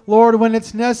word. Lord, when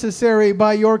it's necessary,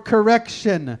 by your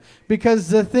correction. Because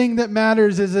the thing that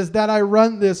matters is that I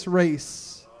run this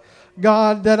race.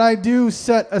 God, that I do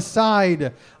set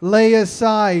aside, lay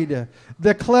aside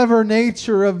the clever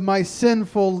nature of my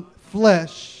sinful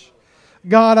flesh.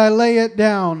 God, I lay it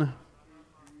down.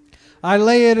 I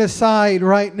lay it aside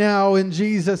right now in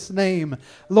Jesus' name.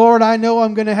 Lord, I know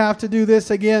I'm going to have to do this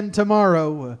again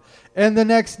tomorrow and the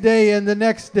next day and the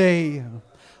next day.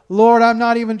 Lord, I'm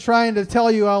not even trying to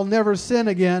tell you I'll never sin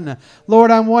again. Lord,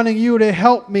 I'm wanting you to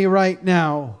help me right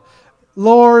now.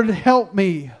 Lord, help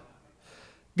me.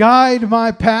 Guide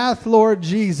my path, Lord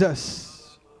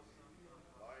Jesus.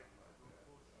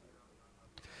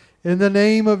 In the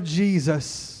name of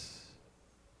Jesus,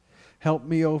 help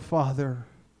me, O Father.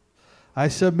 I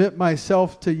submit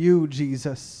myself to you,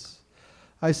 Jesus.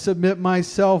 I submit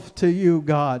myself to you,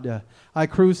 God. I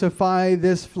crucify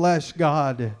this flesh,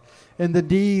 God, and the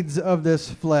deeds of this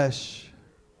flesh.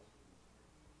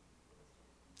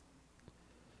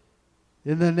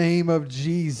 In the name of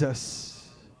Jesus.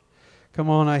 Come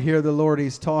on, I hear the Lord.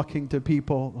 He's talking to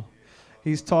people.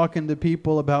 He's talking to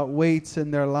people about weights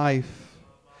in their life,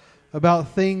 about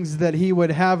things that He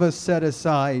would have us set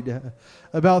aside,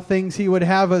 about things He would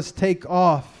have us take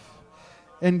off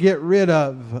and get rid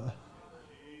of.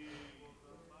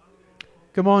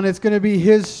 Come on, it's going to be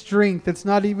His strength. It's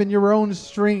not even your own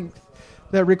strength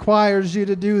that requires you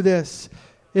to do this.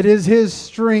 It is His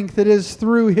strength. It is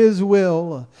through His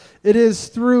will. It is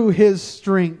through His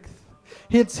strength.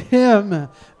 It's Him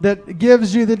that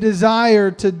gives you the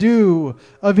desire to do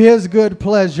of His good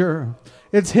pleasure.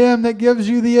 It's Him that gives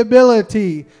you the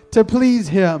ability to please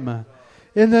Him.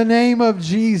 In the name of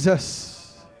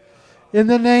Jesus. In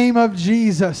the name of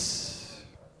Jesus.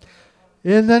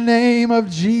 In the name of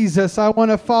Jesus, I want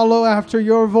to follow after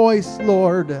your voice,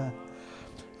 Lord.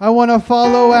 I want to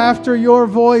follow after your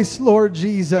voice, Lord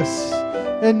Jesus,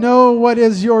 and know what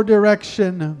is your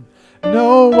direction.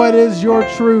 Know what is your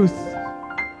truth.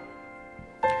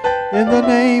 In the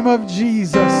name of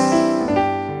Jesus.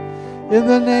 In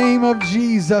the name of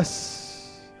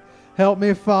Jesus. Help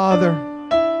me, Father.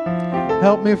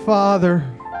 Help me, Father.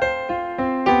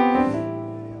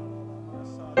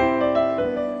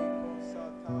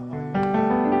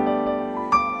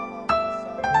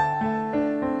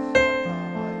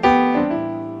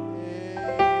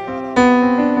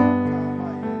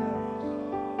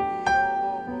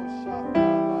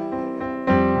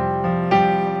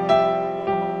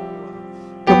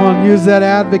 Use that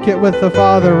advocate with the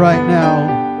Father right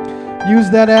now. Use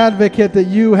that advocate that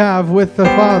you have with the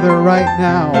Father right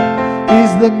now.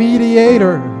 He's the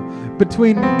mediator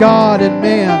between God and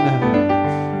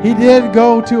man. He did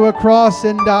go to a cross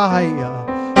and die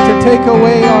to take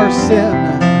away our sin.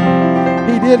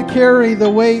 He did carry the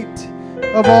weight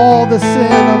of all the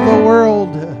sin of the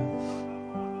world.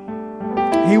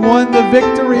 He won the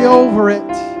victory over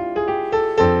it.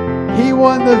 He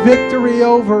won the victory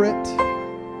over it.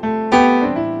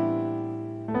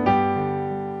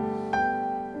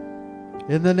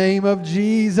 In the name of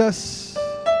Jesus.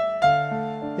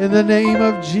 In the name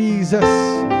of Jesus.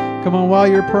 Come on, while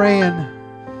you're praying,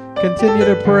 continue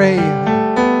to pray.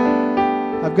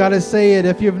 I've got to say it.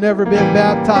 If you've never been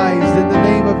baptized in the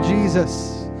name of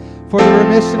Jesus for the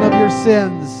remission of your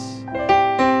sins,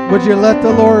 would you let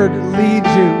the Lord lead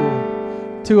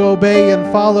you to obey and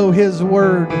follow His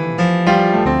word,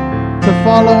 to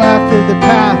follow after the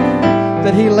path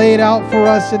that He laid out for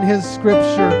us in His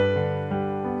scripture.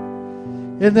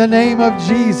 In the name of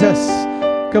Jesus.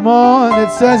 Come on, it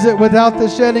says it, without the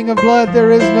shedding of blood there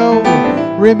is no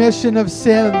remission of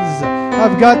sins.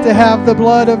 I've got to have the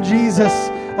blood of Jesus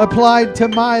applied to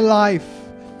my life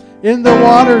in the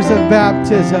waters of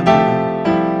baptism.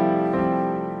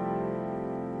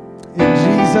 In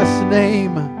Jesus'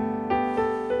 name.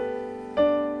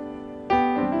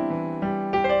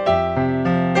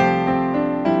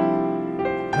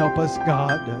 Help us,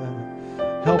 God.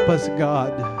 Help us,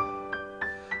 God.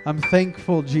 I'm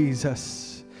thankful,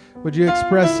 Jesus. Would you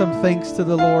express some thanks to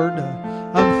the Lord?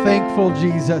 I'm thankful,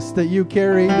 Jesus, that you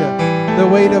carried the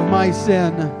weight of my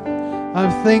sin.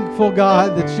 I'm thankful,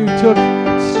 God, that you took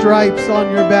stripes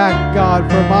on your back, God,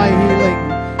 for my healing,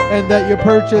 and that you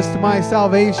purchased my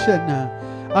salvation.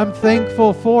 I'm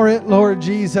thankful for it, Lord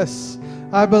Jesus.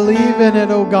 I believe in it,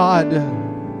 oh God.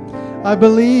 I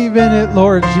believe in it,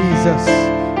 Lord Jesus,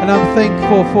 and I'm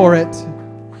thankful for it.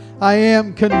 I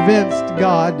am convinced,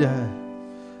 God.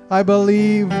 I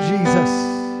believe, Jesus.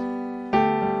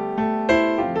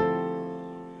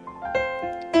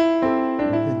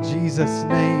 In Jesus'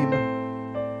 name.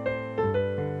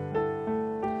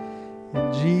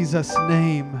 In Jesus'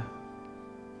 name.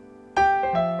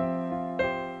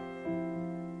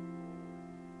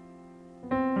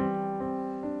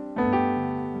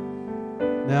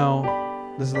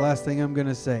 Now, this is the last thing I'm going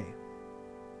to say.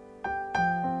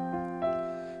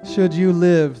 Should you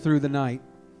live through the night,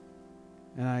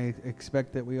 and I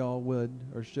expect that we all would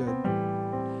or should,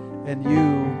 and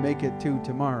you make it to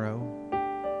tomorrow,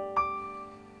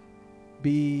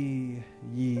 be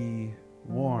ye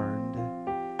warned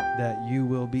that you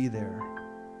will be there.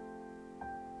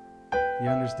 You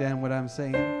understand what I'm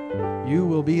saying? You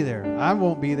will be there. I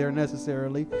won't be there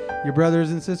necessarily. Your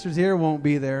brothers and sisters here won't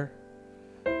be there.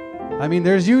 I mean,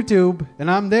 there's YouTube, and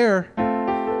I'm there.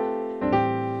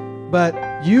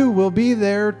 But you will be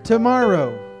there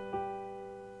tomorrow.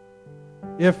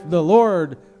 If the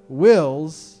Lord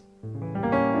wills.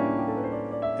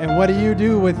 And what do you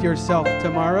do with yourself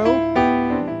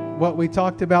tomorrow? What we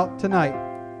talked about tonight.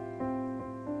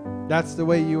 That's the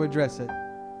way you address it.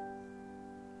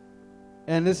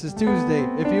 And this is Tuesday.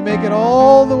 If you make it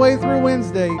all the way through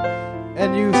Wednesday,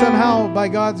 and you somehow, by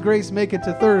God's grace, make it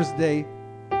to Thursday,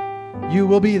 you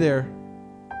will be there.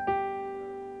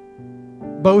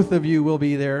 Both of you will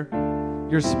be there,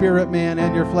 your spirit man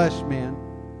and your flesh man.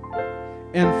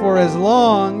 And for as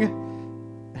long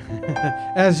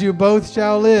as you both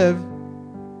shall live,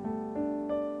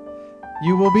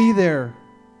 you will be there.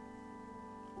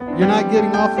 You're not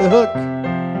getting off the hook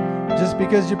just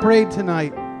because you prayed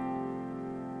tonight.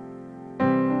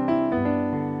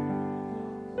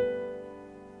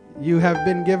 You have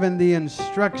been given the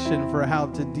instruction for how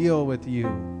to deal with you.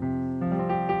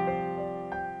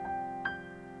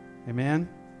 Amen?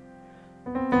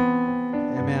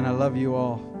 Amen. I love you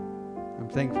all. I'm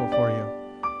thankful for you.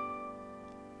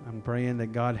 I'm praying that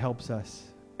God helps us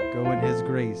go in His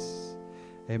grace.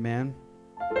 Amen.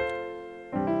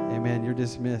 Amen. You're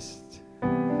dismissed.